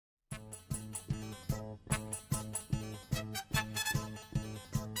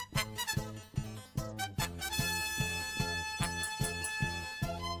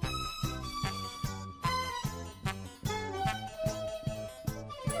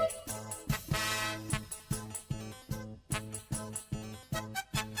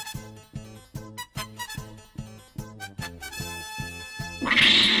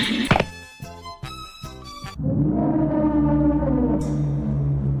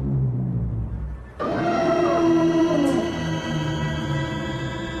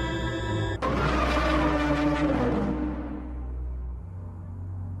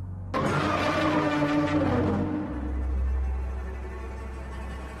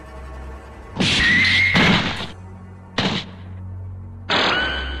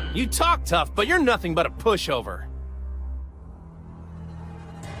You talk tough, but you're nothing but a pushover.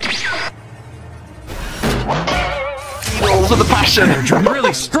 Rolls of the passion. You're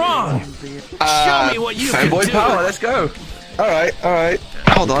really strong. Show me what you can fanboy do. power. Let's go. All right.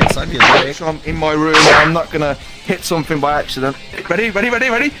 Hold on. So I'm in my room. I'm not gonna hit something by accident. Ready? Are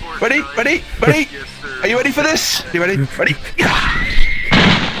you ready for this? You ready? Yeah.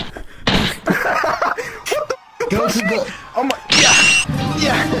 Oh my. Yeah.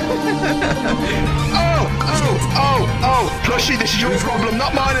 Oh. Plushie, this is your problem,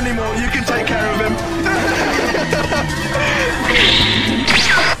 not mine anymore. You can take care of him.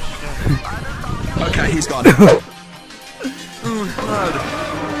 Okay, he's gone.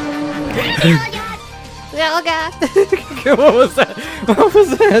 Oh god. What was that? What was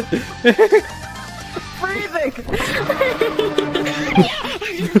that? Breathing.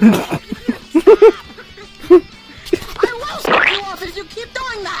 I will shut you off if you keep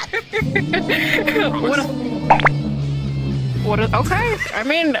doing that. Okay. I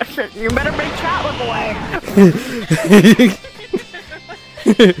mean, you better make chat look away.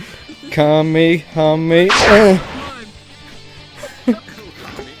 Kami.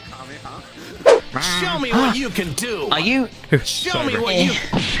 Show me what you can do. Are you? Show me what you.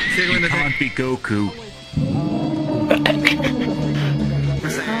 It can't be Goku.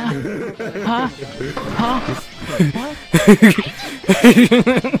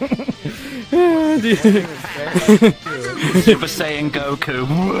 Super Saiyan Goku.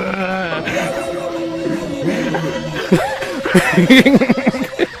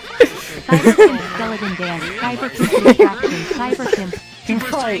 Skeleton dance, CyberChimp distraction, CyberChimp.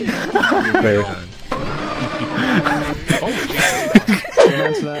 Very hard.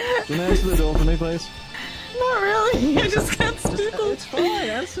 Do you answer the door for me, please? Not really. I just got stupid. It's fine.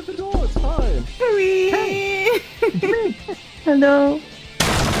 Answer the door. It's fine. Hey. Hello.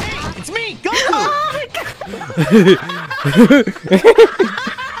 Hey, it's me, Goku.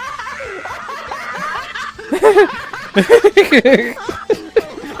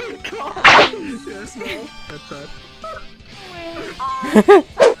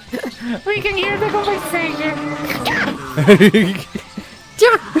 We can hear the conversation.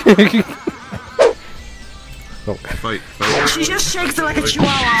 Fight. She just shakes it like a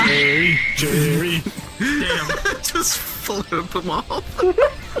chihuahua. Jerry. Damn. Just flip him off.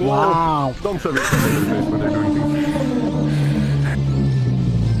 Wow. Don't show me the face when they're doing things.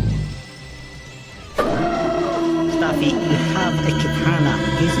 Stuffy, you have a katana,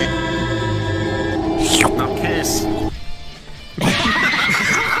 is it? Now kiss.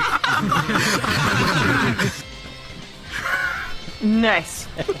 Nice.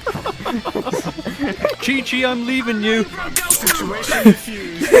 Chi-Chi, I'm leaving you. Situation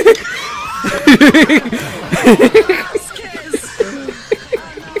confused.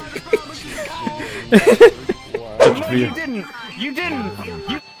 You didn't.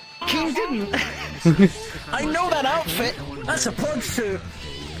 King didn't. I know that outfit. That's a plug suit.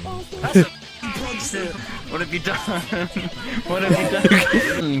 That's a plug suit. What have you done? What have you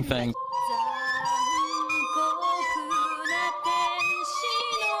done? Thing.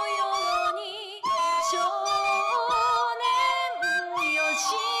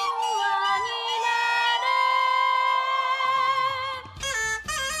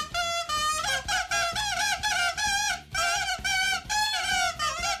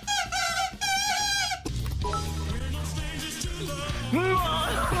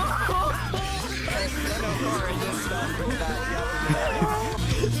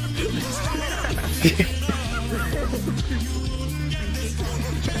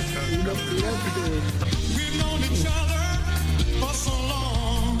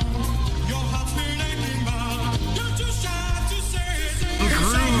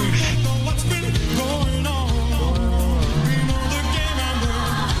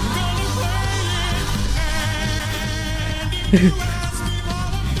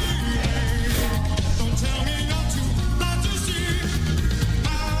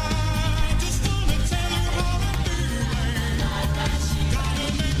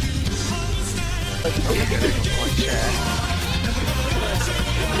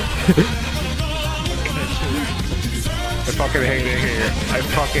 I fucking hate it here. I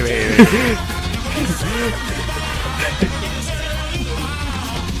fucking hate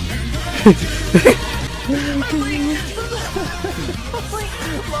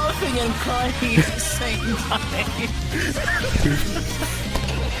Laughing and crying at the same time.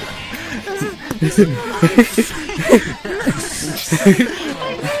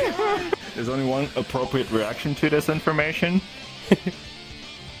 There's only one appropriate reaction to this information.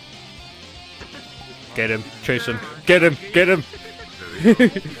 Get him, chase him, get him!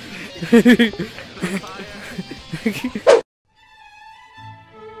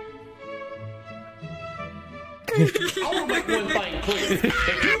 I'll make one thing clear.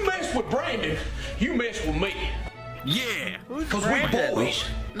 If you mess with Brandon, you mess with me. Yeah. Because we're boys.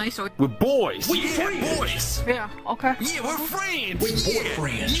 Nice. We're boys. We're friends. Boys. Yeah, okay. Yeah, we're friends. We're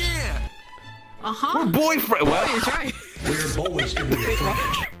boyfriends. Yeah. Uh-huh. Boyfriend. Well, That's right. We're boys and we're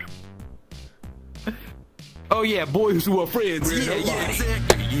friends. Oh yeah, boys who are friends. Yeah, yeah,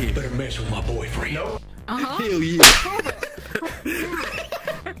 exactly. You better mess with my boyfriend. Nope. Uh-huh. Hell yeah.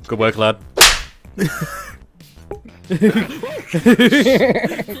 Good work, lad. Never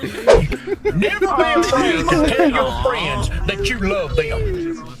be afraid to tell your friends that you love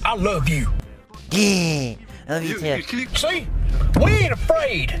them. I love you. Yeah, I love you too. See? We ain't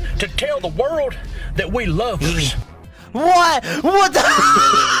afraid to tell the world that we love her. What? What the?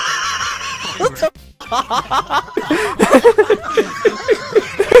 What the?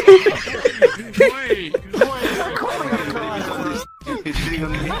 Wait.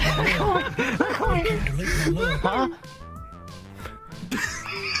 Huh?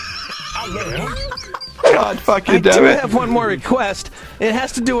 I love you. God fucking I do damn it. have one more request. It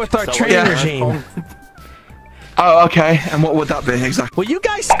has to do with our training yeah. regime. Oh, okay. And what would that be exactly? Will you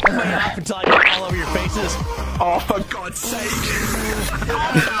guys stay off until I get all over your faces? Oh, for God's sake!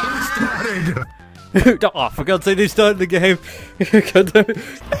 Oh, for God's sake, they started the game. God damn it.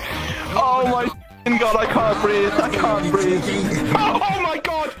 Oh my f***ing God, I can't breathe. I can't breathe. Oh my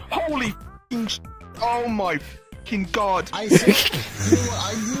God! Holy f***ing oh my f***ing God! I said, you know what,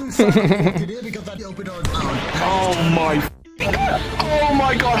 I knew something today because I opened our Oh my f***ing God! Oh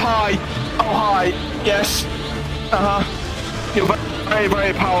my God, hi! Oh, hi. Yes. Uh-huh. You're very,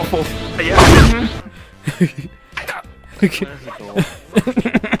 very powerful. Yeah.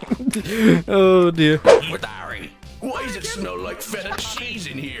 Oh dear. Larry, why does it smell like feta cheese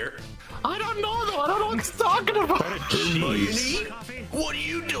in here? I don't know though. I don't know what he's talking about. Hermione, what are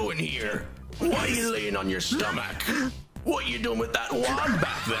you doing here? Why are you laying on your stomach? What are you doing with that wand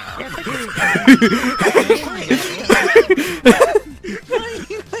back there?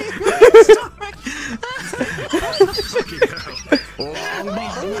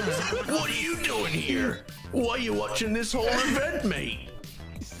 What are you doing here? Why are you watching this whole event, mate?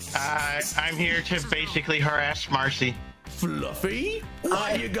 I'm here to basically harass Marcy. Fluffy?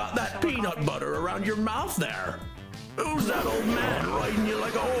 Why you got that peanut butter around your mouth there? Who's that old man riding you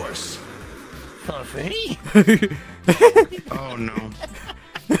like a horse? Fluffy? Oh no.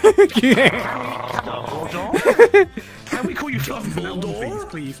 Can we call you Fluffy Bulldog?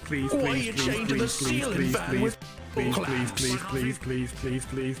 Please, please, Why please, you please, chained to the please, ceiling please, fan please, with please, claps? please, please, please,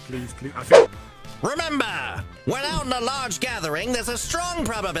 please, please, please. Remember, when out in a large gathering, there's a strong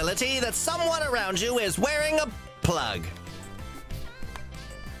probability that someone around you is wearing a plug.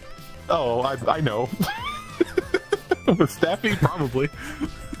 Oh, I know. With Staffy, probably.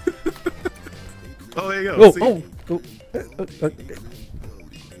 Oh, there you go. Oh, See?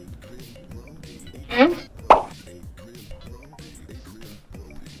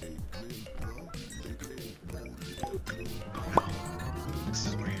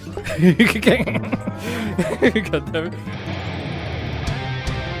 God damn it.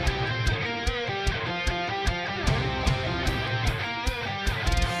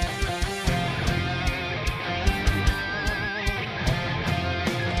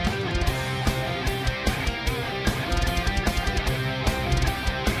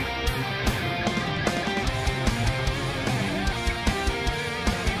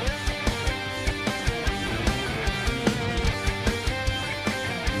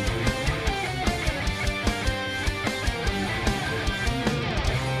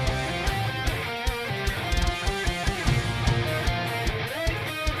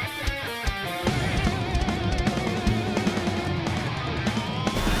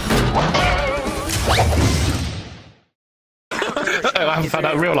 I haven't found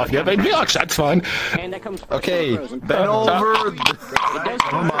out in real life yet, but in VRChat's fine. Okay, bend over.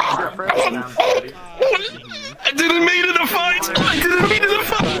 I didn't mean it to fight! I didn't mean it to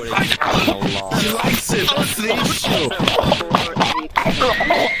fight! He likes it!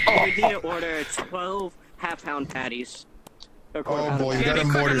 We need to order 12 half-pound patties. Oh boy, you got a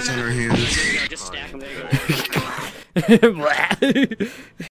mortars in our hands. Just stack them there.